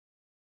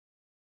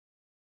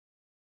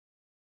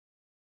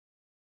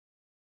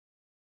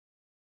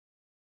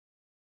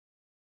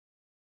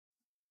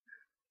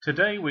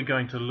Today we're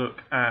going to look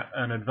at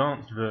an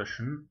advanced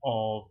version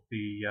of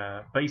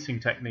the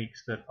basing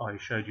techniques that I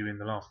showed you in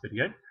the last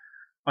video.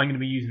 I'm going to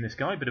be using this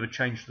guy, a bit of a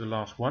change to the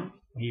last one.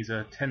 He's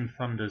a 10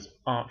 Thunders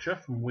archer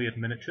from Weird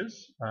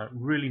Miniatures.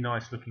 Really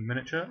nice looking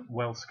miniature,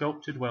 well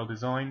sculpted, well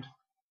designed,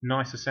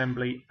 nice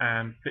assembly,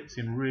 and fits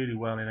in really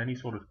well in any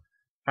sort of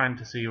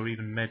fantasy or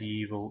even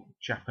medieval,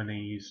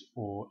 Japanese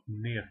or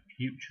near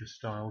future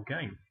style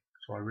game.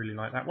 So I really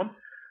like that one.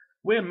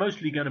 We're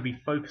mostly going to be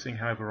focusing,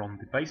 however, on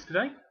the base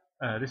today.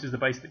 This is the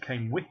base that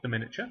came with the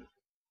miniature.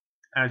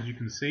 As you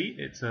can see,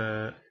 it's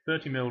a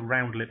 30mm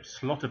round lip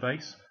slotter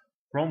base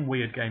from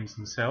Weird Games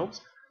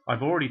themselves.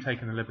 I've already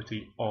taken the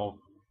liberty of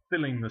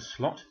filling the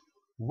slot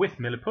with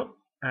milliput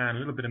and a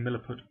little bit of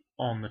milliput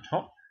on the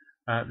top.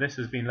 This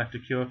has been left to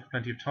cure for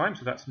plenty of time,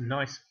 so that's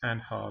nice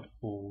and hard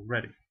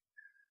already.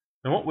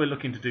 Now what we're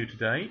looking to do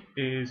today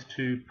is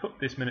to put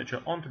this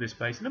miniature onto this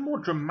base in a more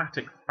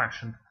dramatic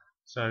fashion.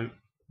 So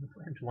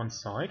put him to one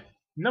side.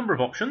 Number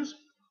of options.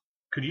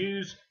 Could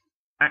use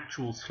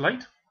actual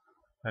slate,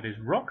 that is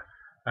rock.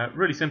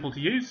 Really simple to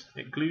use.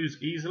 It glues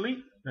easily.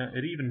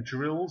 It even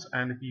drills,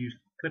 and if you use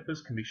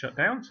clippers, can be shut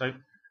down. So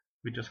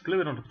we just glue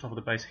it onto the top of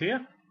the base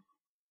here.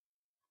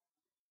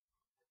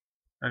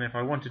 And if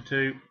I wanted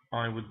to,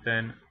 I would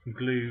then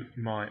glue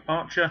my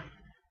archer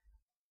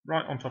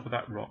right on top of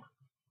that rock.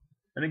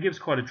 And it gives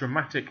quite a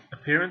dramatic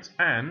appearance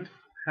and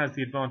has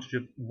the advantage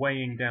of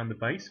weighing down the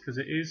base because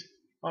it is,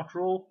 after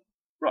all,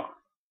 rock.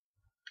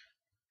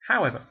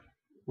 However,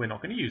 we're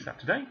not going to use that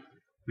today.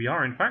 We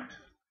are, in fact,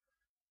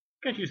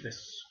 going to use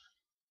this.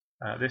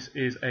 This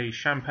is a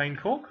champagne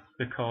cork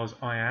because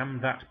I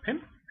am that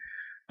pimp.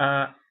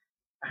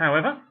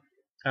 However,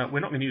 we're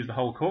not going to use the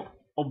whole cork.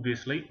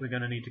 Obviously, we're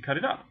going to need to cut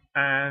it up.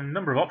 And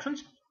number of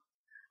options.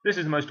 This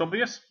is the most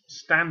obvious.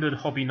 Standard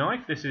hobby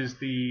knife. This is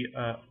the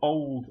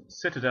old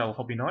Citadel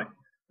hobby knife.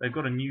 They've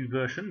got a new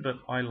version, but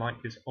I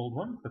like this old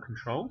one for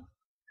control.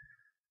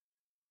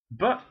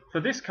 But for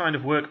this kind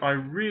of work, I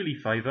really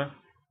favour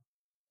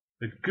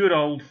the good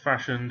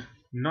old-fashioned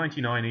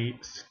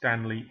 99E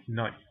Stanley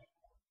knife.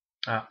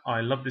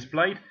 I love this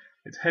blade.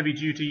 It's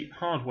heavy-duty,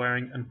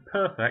 hard-wearing, and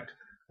perfect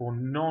for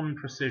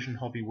non-precision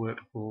hobby work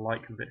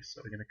like this.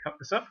 So we're going to cut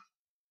this up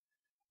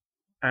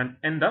and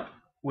end up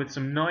with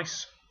some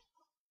nice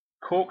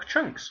cork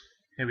chunks.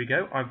 Here we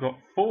go. I've got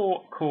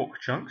 4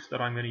 cork chunks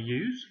that I'm going to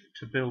use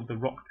to build the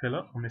rock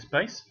pillar on this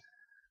base.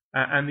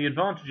 And the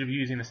advantage of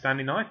using the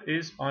Stanley knife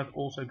is I've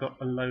also got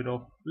a load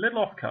of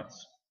little offcuts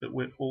that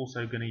we're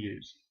also going to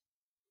use.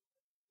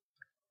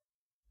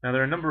 Now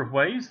there are a number of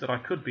ways that I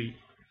could be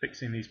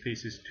fixing these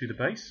pieces to the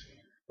base,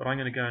 but I'm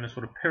going to go in a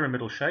sort of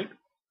pyramidal shape.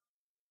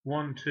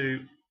 1, 2,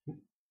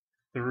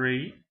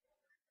 3,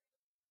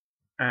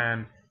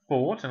 and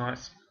 4 to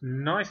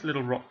nice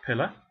little rock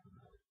pillar,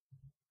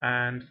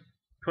 and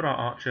put our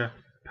archer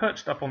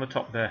perched up on the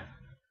top there,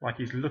 like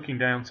he's looking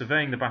down,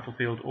 surveying the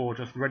battlefield, or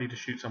just ready to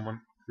shoot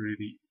someone through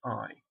the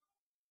eye.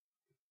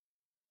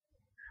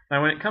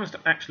 Now when it comes to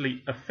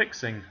actually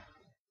affixing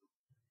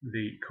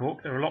the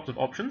cork, there are lots of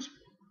options.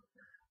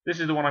 This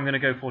is the one I'm going to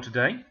go for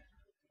today,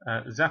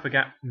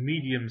 Zapagap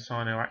Medium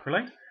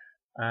Cyanoacrylate.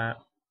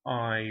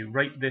 I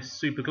rate this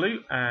super glue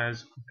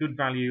as good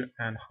value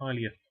and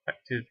highly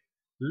effective.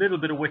 Little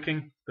bit of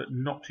wicking, but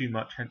not too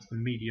much, hence the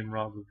medium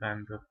rather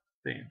than the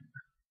thin.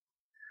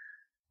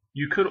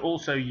 You could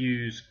also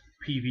use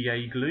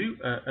PVA glue,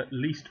 at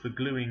least for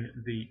gluing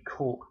the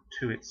cork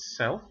to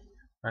itself,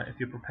 if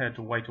you're prepared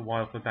to wait a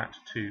while for that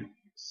to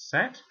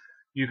set.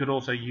 You could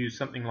also use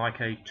something like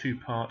a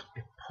 2-part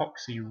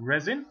epoxy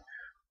resin,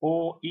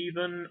 or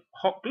even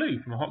hot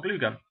glue from a hot glue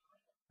gun.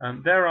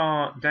 There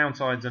are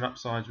downsides and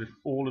upsides with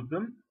all of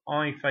them.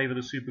 I favour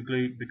the super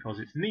glue because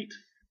it's neat,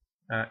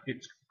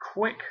 it's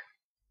quick,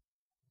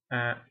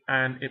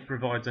 and it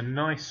provides a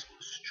nice,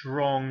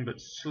 strong but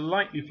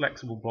slightly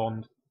flexible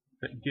bond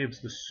that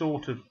gives the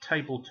sort of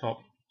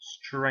tabletop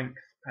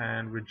strength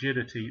and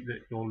rigidity that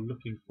you're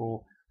looking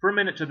for a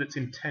miniature that's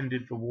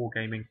intended for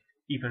wargaming,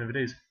 even if it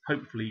is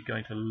hopefully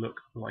going to look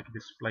like a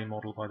display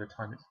model by the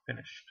time it's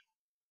finished.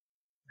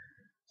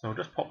 So I'll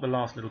just pop the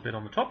last little bit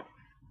on the top.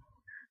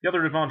 The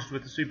other advantage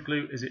with the super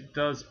glue is it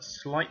does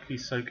slightly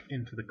soak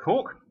into the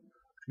cork,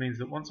 which means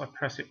that once I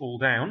press it all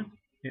down,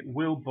 it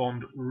will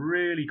bond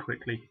really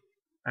quickly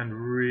and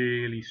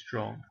really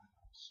strong.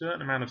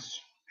 Certain amount of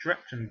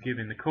stretch and give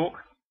in the cork,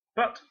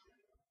 but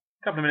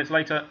a couple of minutes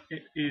later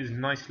it is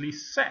nicely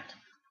set.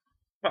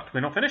 But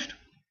we're not finished,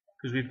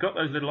 because we've got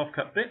those little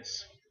offcut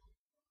bits.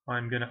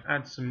 I'm going to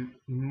add some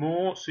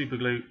more super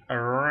glue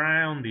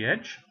around the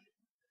edge,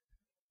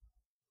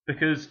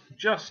 because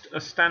just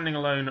a standing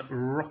alone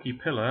rocky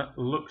pillar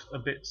looks a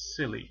bit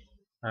silly.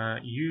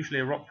 Usually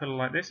a rock pillar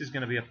like this is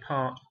going to be a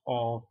part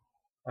of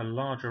a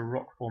larger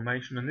rock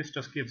formation, and this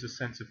just gives a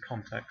sense of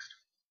context.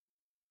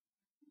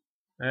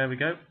 There we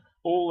go.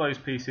 All those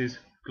pieces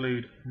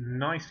glued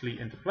nicely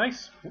into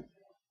place.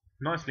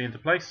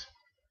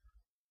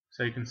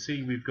 So you can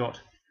see we've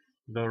got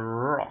the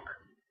rock.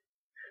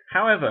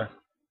 However,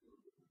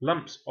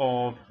 lumps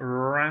of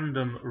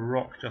random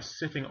rock just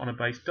sitting on a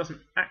base doesn't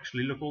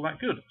actually look all that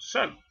good.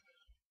 So,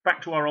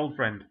 back to our old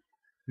friend,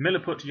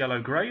 Milliput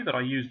Yellow Grey that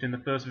I used in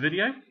the first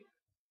video,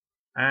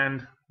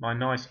 and my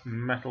nice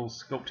metal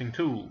sculpting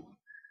tool.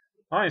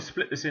 I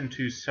split this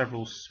into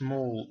several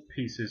small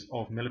pieces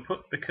of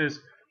Milliput because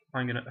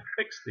I'm going to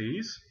affix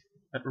these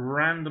at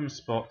random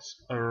spots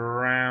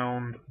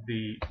around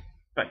the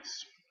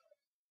base.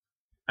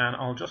 And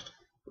I'll just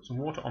put some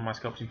water on my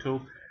sculpting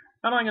tool,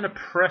 and I'm going to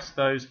press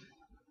those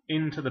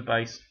into the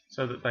base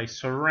so that they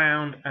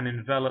surround and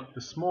envelop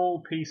the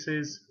small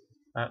pieces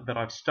that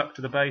I've stuck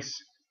to the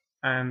base,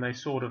 and they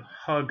sort of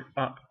hug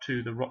up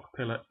to the rock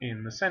pillar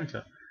in the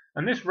center.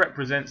 And this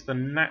represents the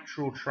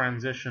natural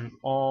transition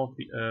of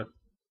the earth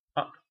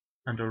up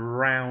and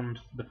around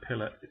the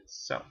pillar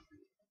itself.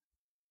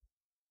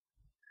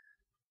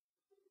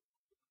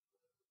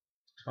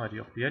 Tidy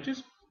off the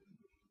edges.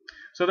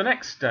 So the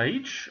next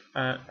stage,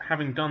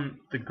 having done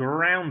the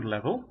ground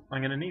level,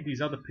 I'm going to need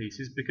these other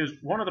pieces because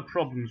one of the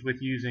problems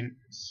with using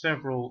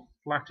several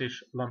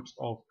flattish lumps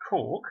of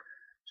cork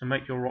to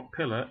make your rock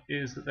pillar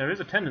is that there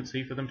is a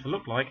tendency for them to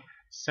look like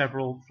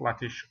several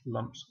flattish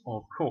lumps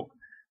of cork.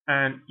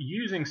 And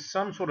using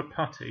some sort of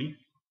putty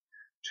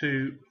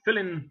to fill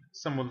in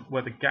some of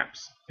where the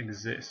gaps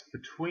exist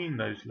between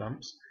those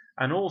lumps,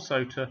 and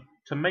also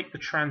to make the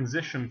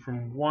transition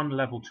from one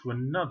level to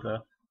another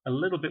a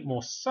little bit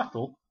more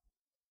subtle,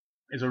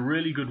 is a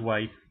really good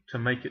way to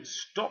make it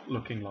stop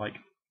looking like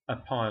a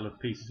pile of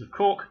pieces of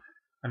cork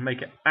and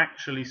make it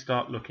actually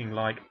start looking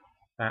like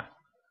that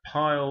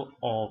pile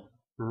of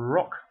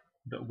rock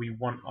that we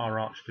want our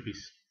arch to be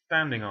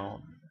standing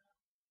on.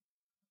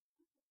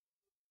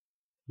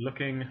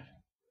 Looking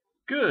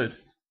good.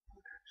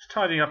 Just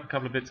tidying up a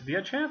couple of bits of the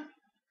edge here.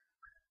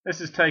 This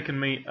has taken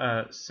me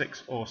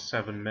 6 or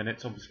 7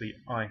 minutes. Obviously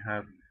I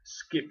have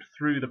skipped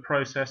through the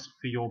process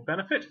for your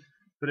benefit,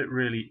 but it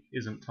really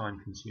isn't time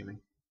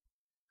consuming.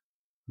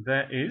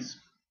 There is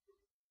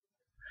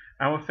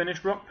our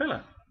finished rock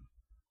pillar.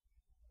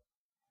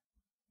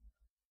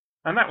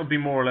 And that would be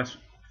more or less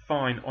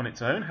fine on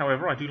its own.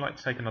 However, I do like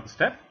to take another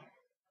step.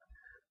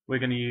 We're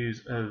going to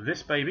use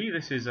this baby.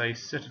 This is a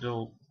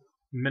Citadel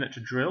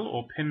miniature drill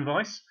or pin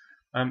vise.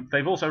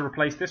 They've also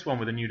replaced this one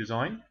with a new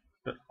design,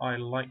 but I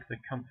like the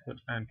comfort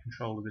and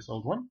control of this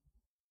old one.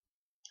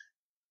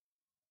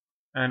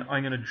 And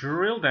I'm going to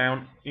drill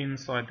down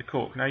inside the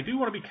cork. Now you do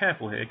want to be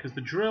careful here because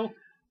the drill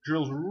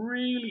drills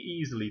really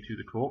easily to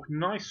the cork.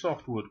 Nice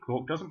soft wood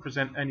cork, doesn't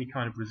present any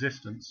kind of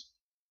resistance.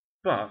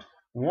 But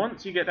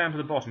once you get down to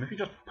the bottom, if you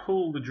just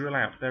pull the drill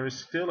out, there is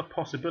still a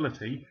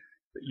possibility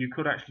that you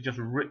could actually just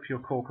rip your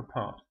cork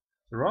apart.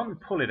 So rather than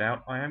pull it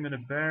out, I am going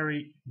to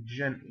very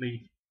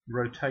gently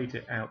rotate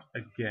it out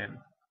again.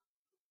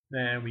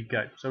 There we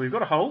go. So we've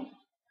got a hole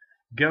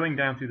going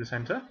down through the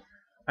center,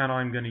 and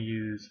I'm going to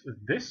use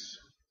this.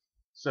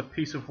 It's a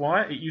piece of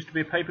wire. It used to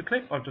be a paper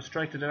clip. I've just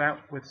straightened it out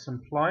with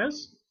some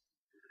pliers.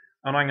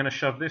 And I'm going to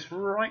shove this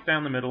right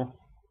down the middle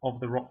of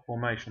the rock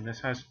formation.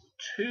 This has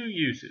two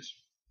uses.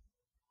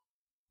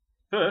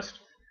 First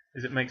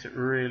is it makes it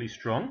really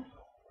strong.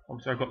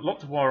 Obviously I've got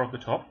lots of wire off the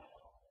top,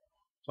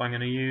 so I'm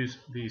going to use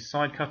these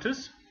side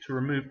cutters to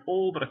remove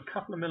all but a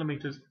couple of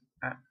millimeters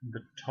at the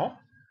top,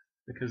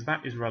 because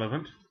that is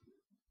relevant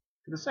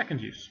to the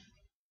second use.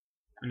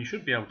 And you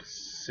should be able to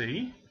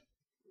see,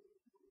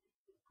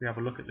 if we have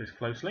a look at this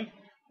closely,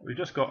 we've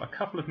just got a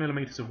couple of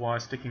millimeters of wire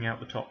sticking out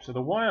the top. So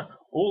the wire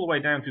all the way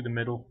down through the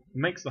middle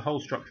makes the whole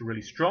structure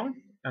really strong,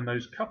 and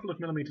those couple of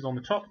millimeters on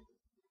the top,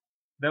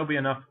 they'll be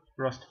enough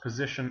for us to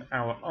position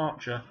our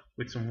archer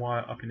with some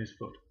wire up in his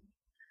foot.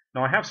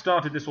 Now I have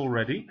started this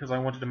already because I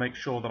wanted to make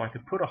sure that I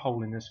could put a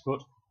hole in this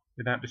foot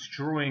without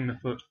destroying the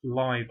foot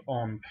live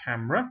on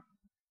camera,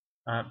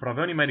 but I've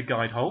only made a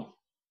guide hole,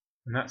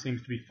 and that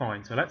seems to be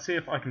fine. So let's see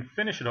if I can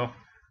finish it off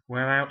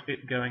without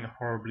it going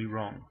horribly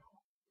wrong.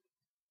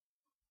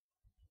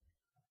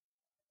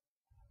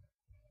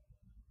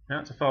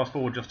 Now it's a fast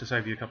forward just to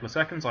save you a couple of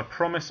seconds. I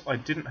promise I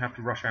didn't have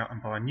to rush out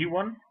and buy a new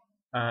one.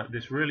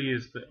 This really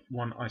is the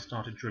one I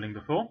started drilling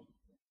before.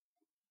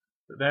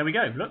 But there we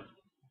go, look,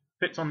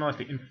 fits on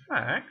nicely. In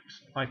fact,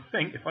 I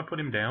think if I put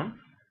him down,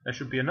 there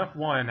should be enough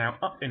wire now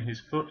up in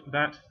his foot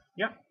that,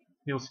 yeah,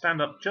 he'll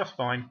stand up just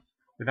fine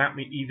without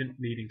me even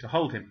needing to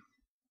hold him.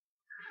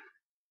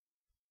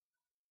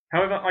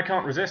 However, I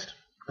can't resist,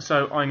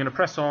 so I'm going to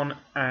press on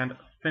and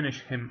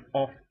finish him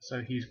off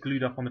so he's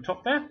glued up on the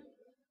top there.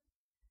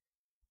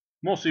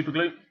 More super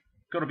glue,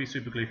 got to be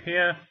super glue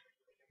here.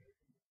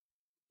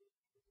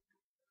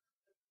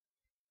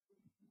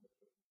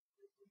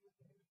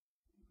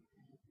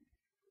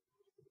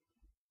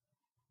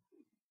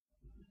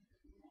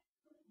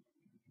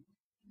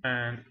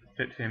 And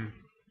fit him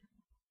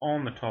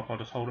on the top. I'll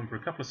just hold him for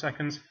a couple of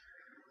seconds,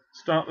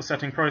 start the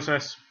setting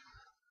process.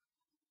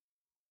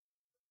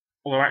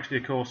 Although actually,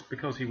 of course,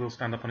 because he will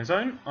stand up on his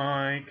own,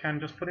 I can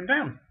just put him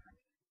down.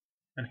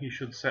 And he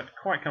should set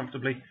quite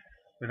comfortably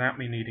without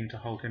me needing to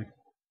hold him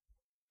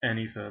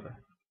any further.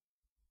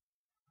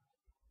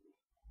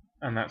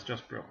 And that's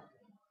just brilliant.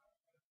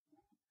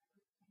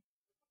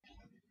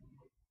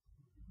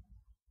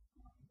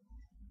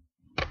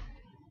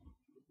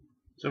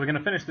 So we're going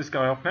to finish this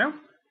guy off now.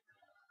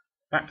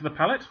 Back to the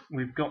palette,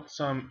 we've got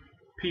some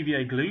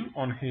PVA glue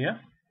on here.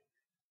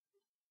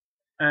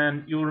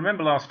 And you'll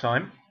remember last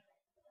time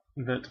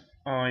that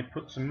I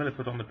put some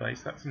milliput on the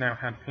base. That's now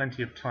had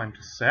plenty of time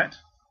to set.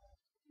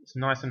 It's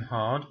nice and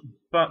hard,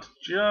 but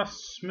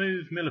just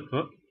smooth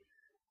milliput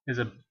is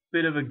a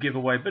bit of a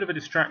giveaway, a bit of a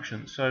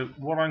distraction. So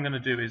what I'm going to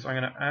do is I'm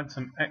going to add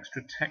some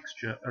extra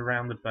texture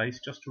around the base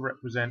just to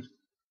represent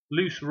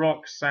loose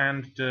rock,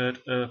 sand, dirt,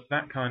 earth,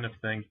 that kind of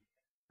thing.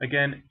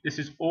 Again, this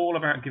is all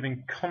about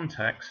giving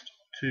context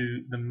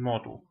to the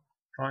model,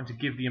 trying to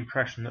give the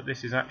impression that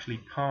this is actually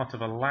part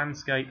of a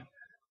landscape,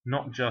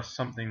 not just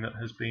something that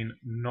has been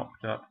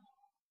knocked up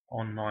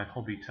on my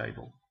hobby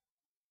table.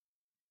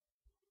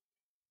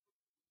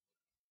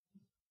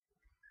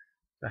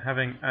 So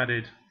having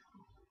added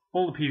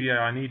all the PVA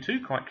I need to,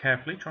 quite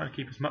carefully, trying to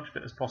keep as much of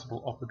it as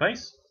possible off the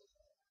base,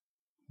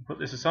 put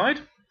this aside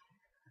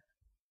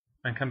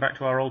and come back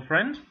to our old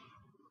friend,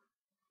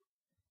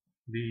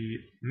 the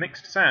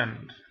mixed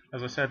sand.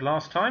 As I said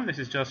last time, this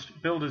is just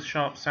builder's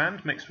sharp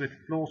sand mixed with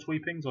floor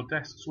sweepings or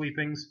desk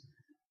sweepings,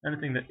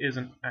 anything that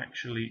isn't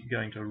actually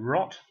going to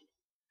rot.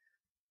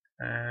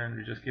 And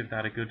we just give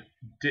that a good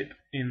dip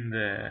in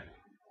there.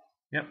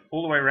 Yep,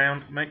 all the way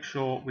around, make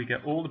sure we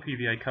get all the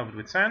PVA covered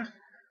with sand.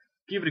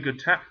 Give it a good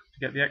tap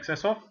to get the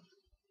excess off,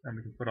 and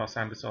we can put our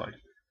sand aside.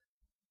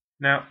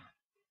 Now,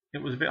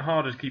 it was a bit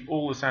harder to keep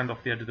all the sand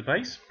off the edge of the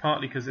base,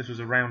 partly because this was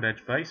a round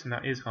edge base, and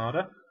that is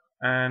harder,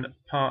 and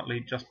partly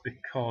just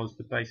because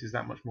the base is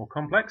that much more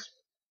complex.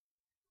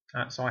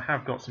 So I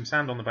have got some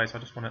sand on the base. I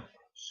just want to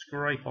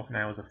scrape off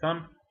now with a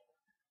thumb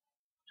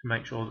to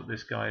make sure that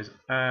this guy is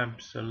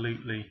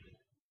absolutely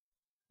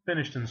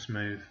finished and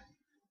smooth.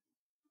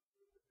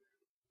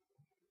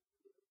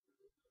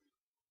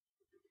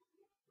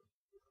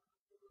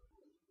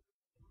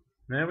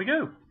 There we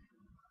go.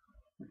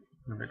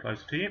 A bit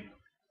closer to you.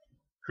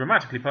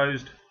 Dramatically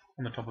posed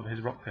on the top of his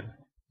rock pillar.